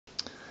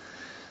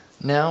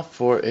Now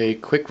for a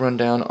quick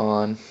rundown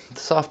on the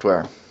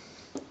software.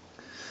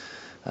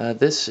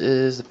 This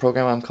is the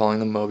program I'm calling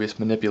the Mobius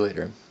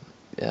manipulator.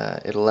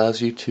 It allows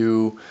you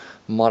to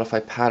modify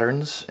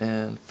patterns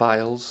and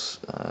files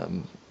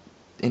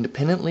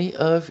independently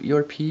of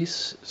your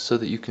piece so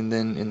that you can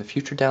then in the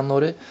future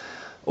download it,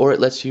 or it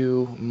lets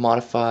you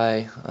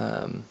modify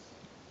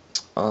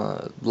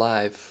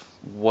live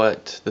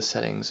what the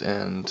settings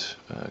and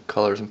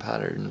colors and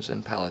patterns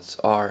and palettes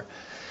are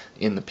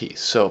in the piece.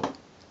 So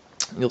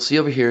you'll see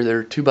over here there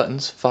are two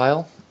buttons,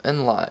 File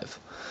and Live.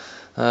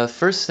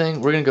 First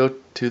thing, we're going to go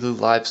to the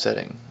Live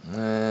setting.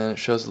 It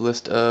shows a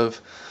list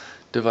of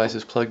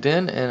devices plugged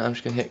in, and I'm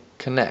just going to hit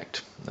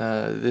Connect.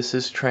 This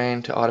is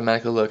trained to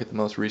automatically look at the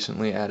most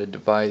recently added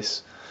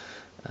device.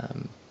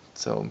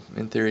 So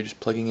in theory, just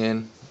plugging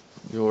in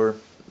your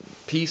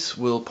piece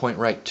will point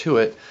right to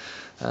it,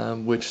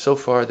 which so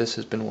far this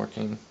has been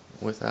working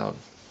without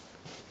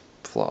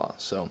flaw.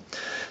 So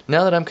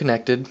now that I'm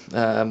connected,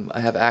 I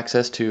have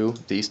access to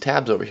these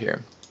tabs over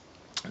here.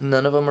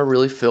 None of them are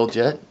really filled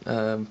yet.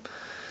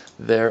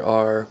 There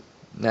are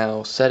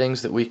now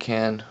settings that we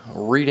can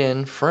read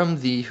in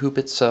from the hoop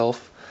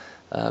itself,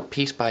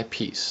 piece by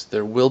piece.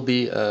 There will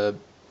be a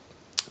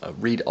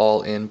read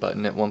all in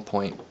button at one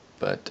point,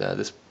 but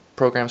this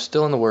program is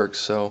still in the works,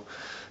 so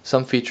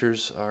some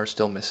features are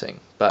still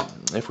missing. But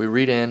if we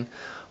read in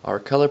our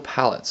color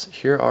palettes,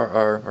 here are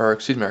our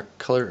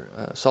color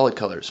solid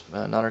colors,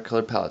 not our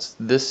color palettes.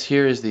 This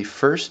here is the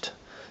first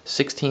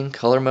 16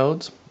 color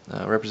modes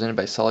represented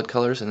by solid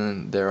colors, and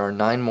then there are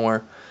 9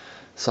 more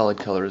solid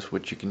colors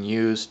which you can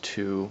use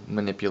to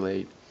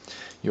manipulate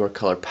your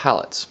color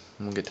palettes.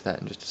 And we'll get to that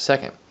in just a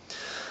second.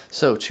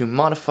 So to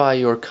modify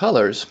your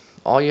colors,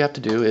 all you have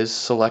to do is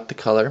select the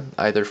color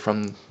either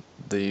from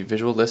the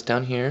visual list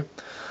down here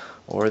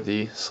or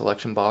the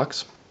selection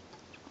box,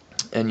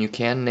 and you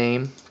can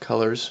name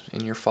colors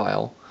in your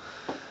file.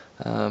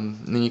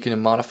 Then you can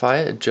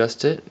modify it,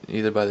 adjust it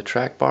either by the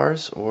track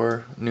bars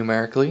or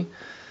numerically,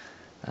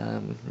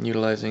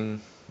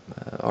 utilizing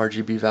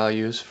RGB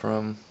values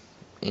from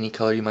any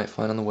color you might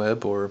find on the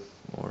web or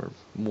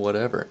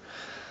whatever.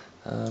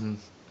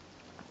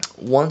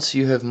 Once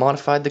you have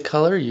modified the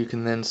color, you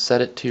can then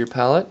set it to your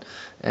palette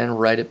and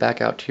write it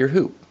back out to your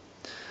hoop.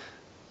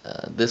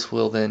 This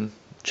will then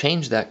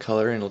change that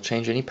color, and it'll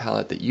change any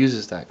palette that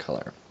uses that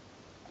color.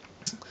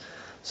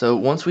 So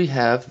once we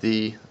have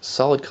the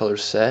solid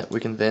colors set,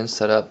 we can then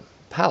set up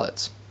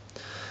palettes.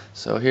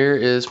 So here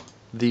is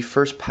the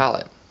first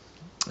palette.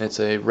 It's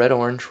a red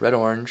orange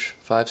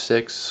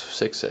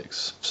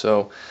 5666.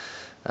 So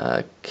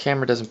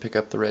camera doesn't pick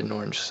up the red and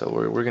orange, so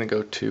we're going to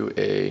go to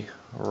a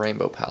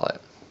rainbow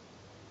palette.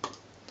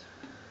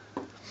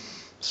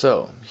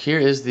 So here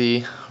is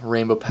the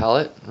rainbow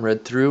palette,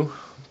 red through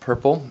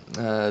purple.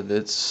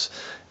 That's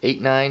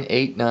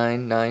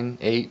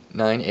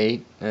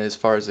 89899898 as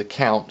far as the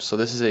count. So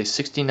this is a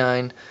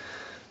 69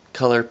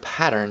 color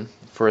pattern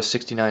for a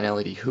 69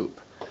 LED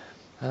hoop.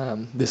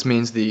 This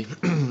means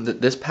that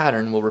this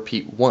pattern will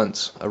repeat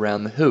once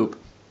around the hoop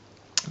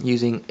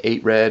using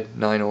 8 red,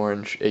 9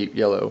 orange, 8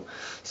 yellow,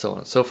 so on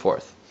and so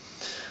forth.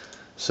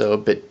 So a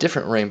bit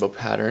different rainbow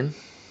pattern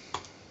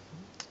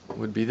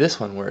would be this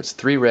one, where it's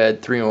 3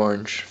 red, 3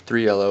 orange,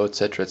 3 yellow,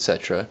 etc.,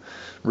 etc.,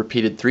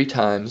 repeated 3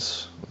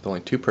 times with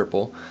only 2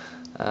 purple.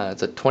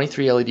 It's a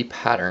 23 LED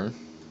pattern,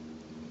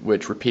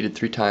 which repeated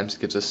 3 times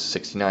gives us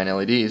 69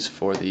 LEDs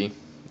for the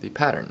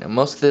pattern. Now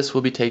most of this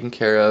will be taken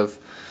care of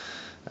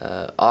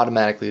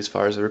automatically as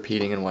far as the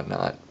repeating and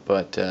whatnot,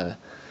 but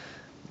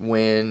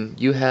when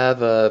you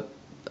have a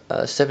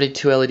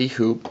 72 LED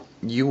hoop,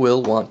 you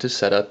will want to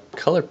set up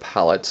color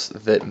palettes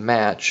that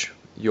match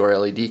your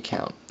LED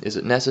count. Is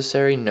it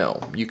necessary?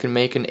 No. You can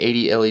make an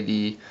 80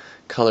 LED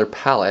color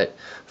palette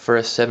for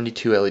a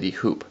 72 LED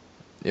hoop.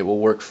 It will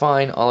work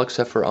fine, all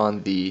except for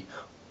on the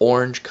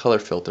orange color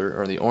filter,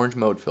 or the orange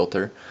mode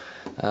filter,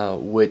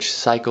 which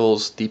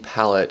cycles the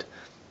palette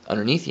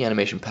underneath the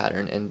animation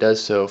pattern and does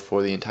so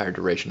for the entire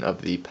duration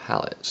of the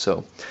palette.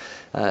 So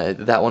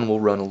that one will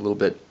run a little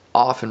bit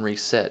off and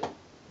reset.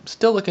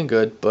 Still looking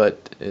good,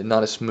 but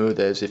not as smooth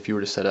as if you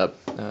were to set up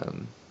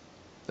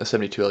a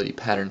 72 LED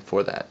pattern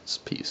for that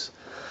piece.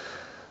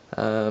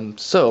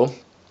 So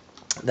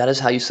that is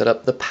how you set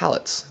up the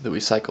palettes that we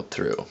cycled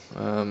through.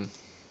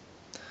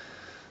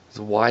 There's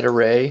a wide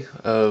array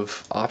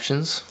of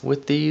options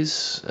with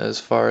these as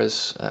far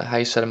as how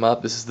you set them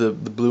up. This is the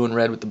blue and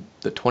red with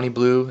the 20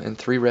 blue and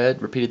 3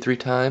 red repeated 3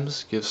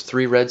 times. Gives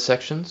 3 red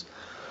sections.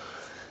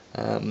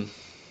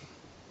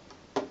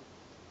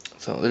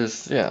 So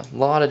there's a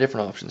lot of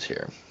different options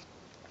here.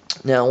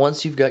 Now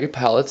once you've got your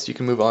palettes, you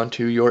can move on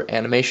to your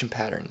animation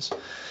patterns.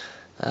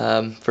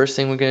 First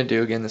thing we're going to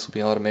do, again this will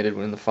be automated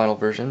in the final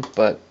version,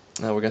 but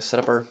we're going to set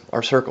up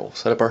our circle,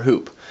 set up our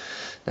hoop.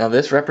 Now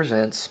this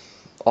represents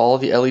all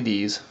of the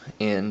LEDs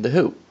in the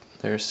hoop.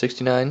 There's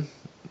 69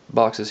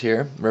 boxes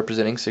here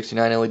representing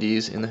 69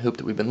 LEDs in the hoop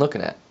that we've been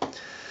looking at.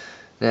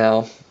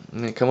 Now I'm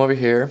going to come over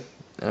here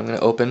and I'm going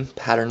to open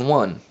pattern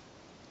 1.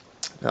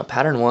 Now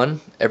pattern 1,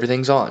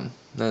 everything's on.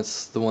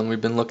 That's the one we've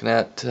been looking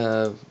at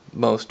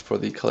most for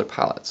the color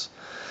palettes.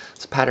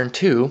 So pattern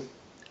 2,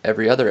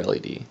 every other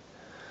LED.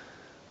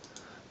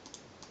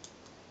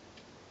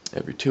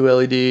 Every 2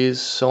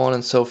 LEDs, so on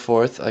and so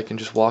forth. I can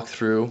just walk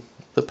through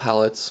the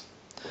palettes.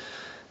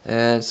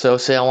 And so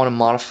say I want to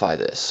modify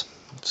this.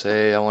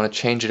 Say I want to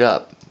change it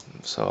up.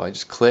 So I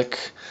just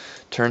click,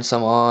 turn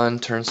some on,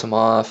 turn some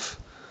off.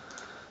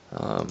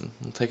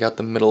 We'll take out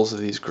the middles of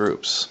these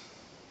groups.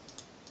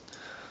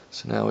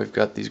 So now we've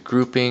got these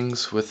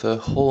groupings with a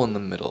hole in the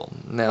middle.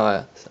 Now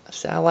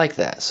I like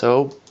that.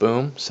 So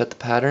boom, set the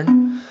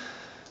pattern.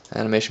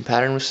 Animation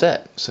pattern was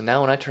set. So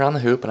now when I turn on the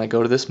hoop and I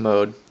go to this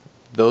mode,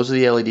 those are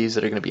the LEDs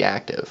that are going to be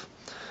active.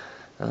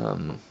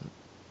 On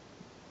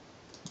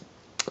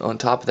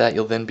top of that,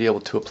 you'll then be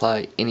able to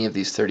apply any of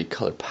these 30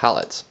 color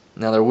palettes.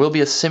 Now there will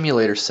be a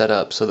simulator set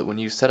up so that when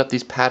you set up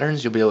these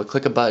patterns, you'll be able to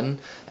click a button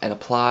and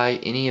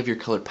apply any of your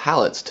colored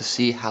palettes to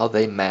see how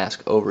they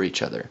mask over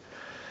each other.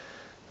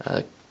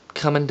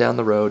 Coming down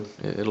the road,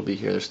 it'll be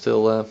here. There's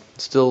still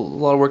a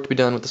lot of work to be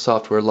done with the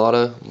software, a lot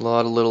of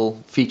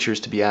little features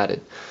to be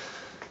added.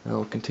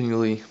 I'll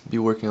continually be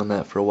working on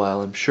that for a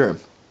while, I'm sure.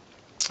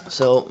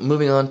 So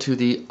moving on to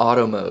the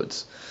auto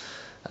modes.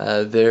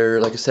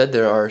 Like I said,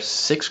 there are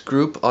 6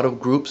 auto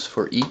groups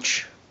for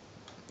each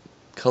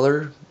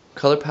color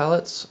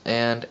palettes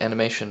and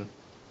animation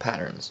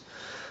patterns.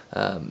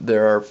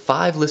 There are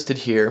 5 listed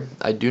here.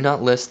 I do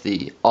not list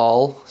the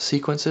all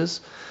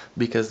sequences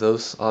because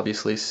those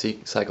obviously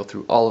cycle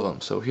through all of them.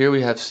 So here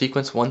we have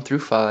sequence 1 through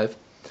 5.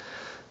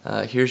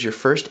 Here's your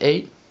first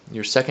 8,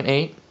 your second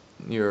 8,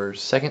 your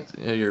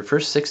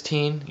first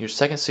 16, your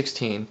second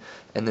 16,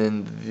 and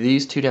then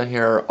these 2 down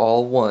here are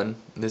all 1.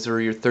 These are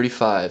your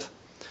 35.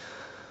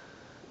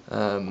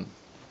 And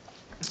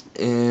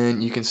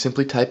you can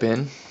simply type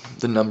in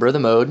the number of the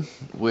mode,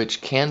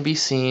 which can be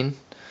seen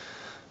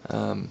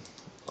on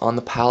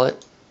the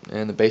palette,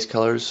 and the base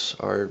colors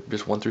are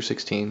just 1 through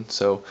 16.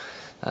 So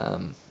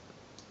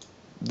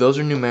those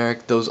are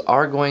numeric. Those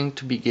are going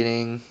to be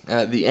getting,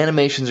 the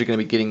animations are going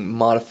to be getting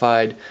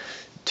modified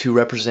to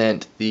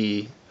represent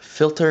the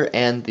filter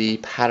and the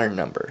pattern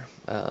number.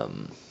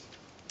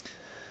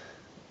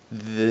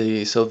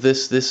 So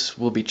this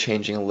will be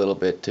changing a little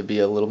bit to be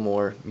a little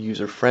more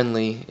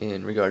user-friendly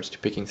in regards to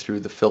picking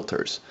through the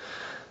filters.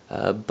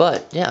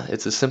 But yeah,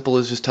 it's as simple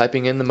as just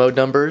typing in the mode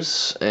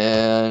numbers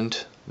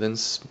and then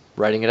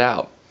writing it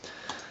out.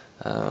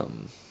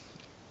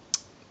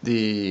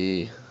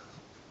 The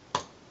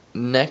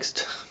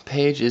next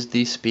page is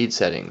the speed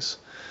settings.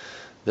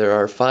 There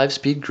are 5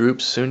 speed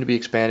groups, soon to be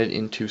expanded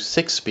into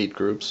 6 speed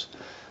groups,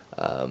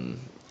 and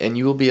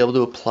you will be able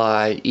to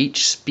apply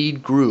each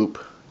speed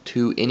group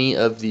to any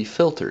of the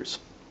filters.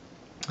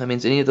 That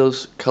means any of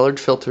those colored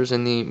filters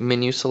in the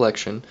menu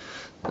selection,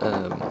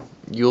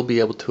 you'll be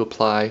able to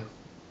apply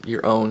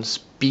your own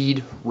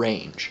speed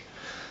range.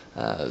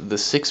 The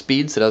 6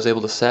 speeds that I was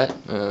able to set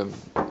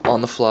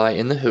on the fly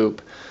in the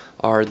hoop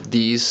are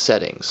these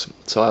settings.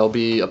 So I'll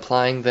be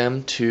applying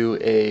them to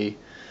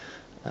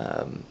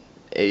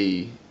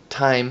a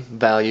time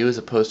value as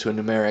opposed to a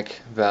numeric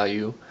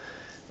value,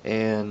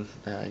 and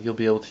you'll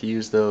be able to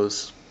use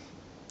those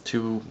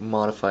to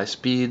modify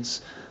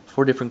speeds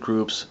for different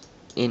groups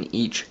in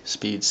each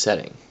speed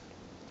setting.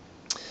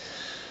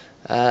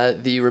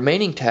 The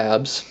remaining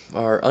tabs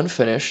are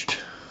unfinished.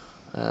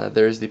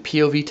 There's the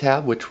POV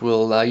tab, which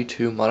will allow you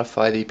to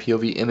modify the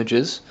POV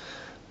images,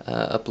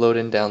 upload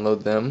and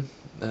download them.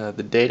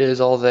 The data is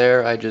all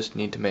there, I just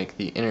need to make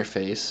the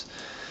interface.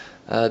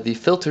 The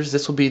filters,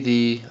 this will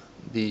be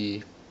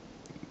the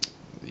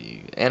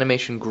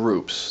animation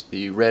groups,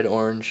 the red,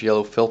 orange,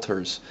 yellow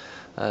filters.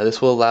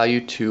 This will allow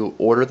you to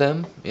order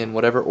them in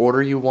whatever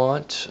order you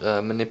want,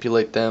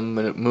 manipulate them,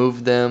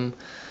 move them,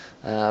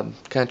 kind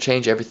of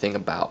change everything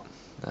about.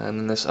 And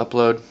then this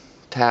upload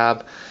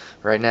tab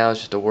right now is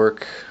just a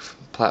work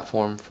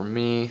platform for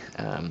me,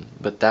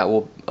 but that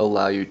will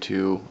allow you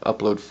to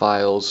upload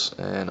files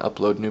and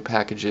upload new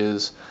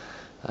packages,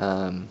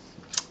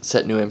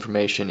 set new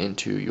information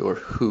into your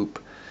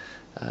hoop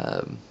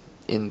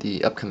in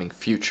the upcoming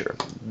future.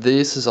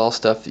 This is all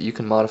stuff that you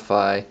can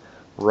modify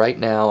right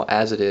now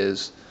as it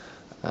is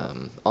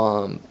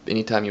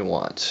anytime you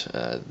want.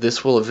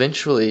 This will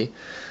eventually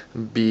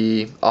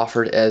be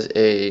offered as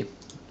a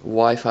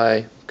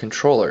Wi-Fi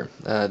controller.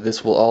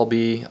 This will all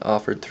be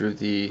offered through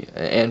the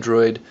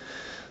Android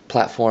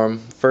platform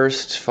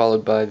first,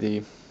 followed by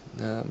the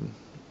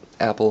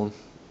Apple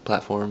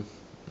platform,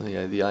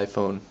 the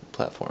iPhone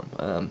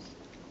platform.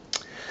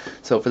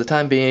 So for the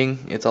time being,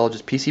 it's all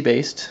just PC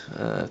based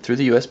through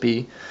the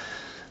USB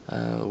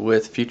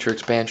with future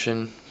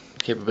expansion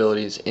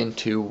capabilities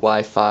into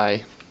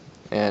Wi-Fi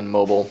and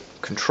mobile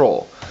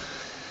control.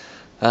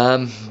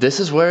 This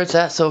is where it's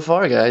at so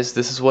far, guys.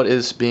 This is what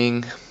is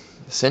being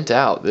sent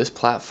out. This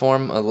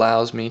platform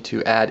allows me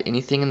to add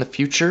anything in the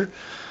future.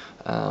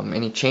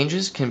 Any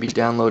changes can be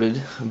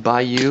downloaded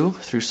by you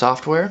through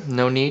software.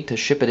 No need to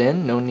ship it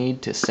in, no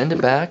need to send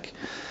it back.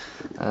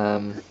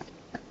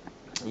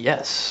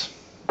 Yes,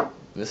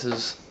 this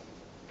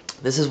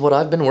is what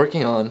I've been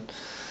working on,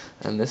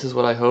 and this is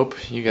what I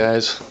hope you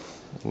guys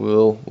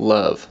will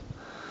love.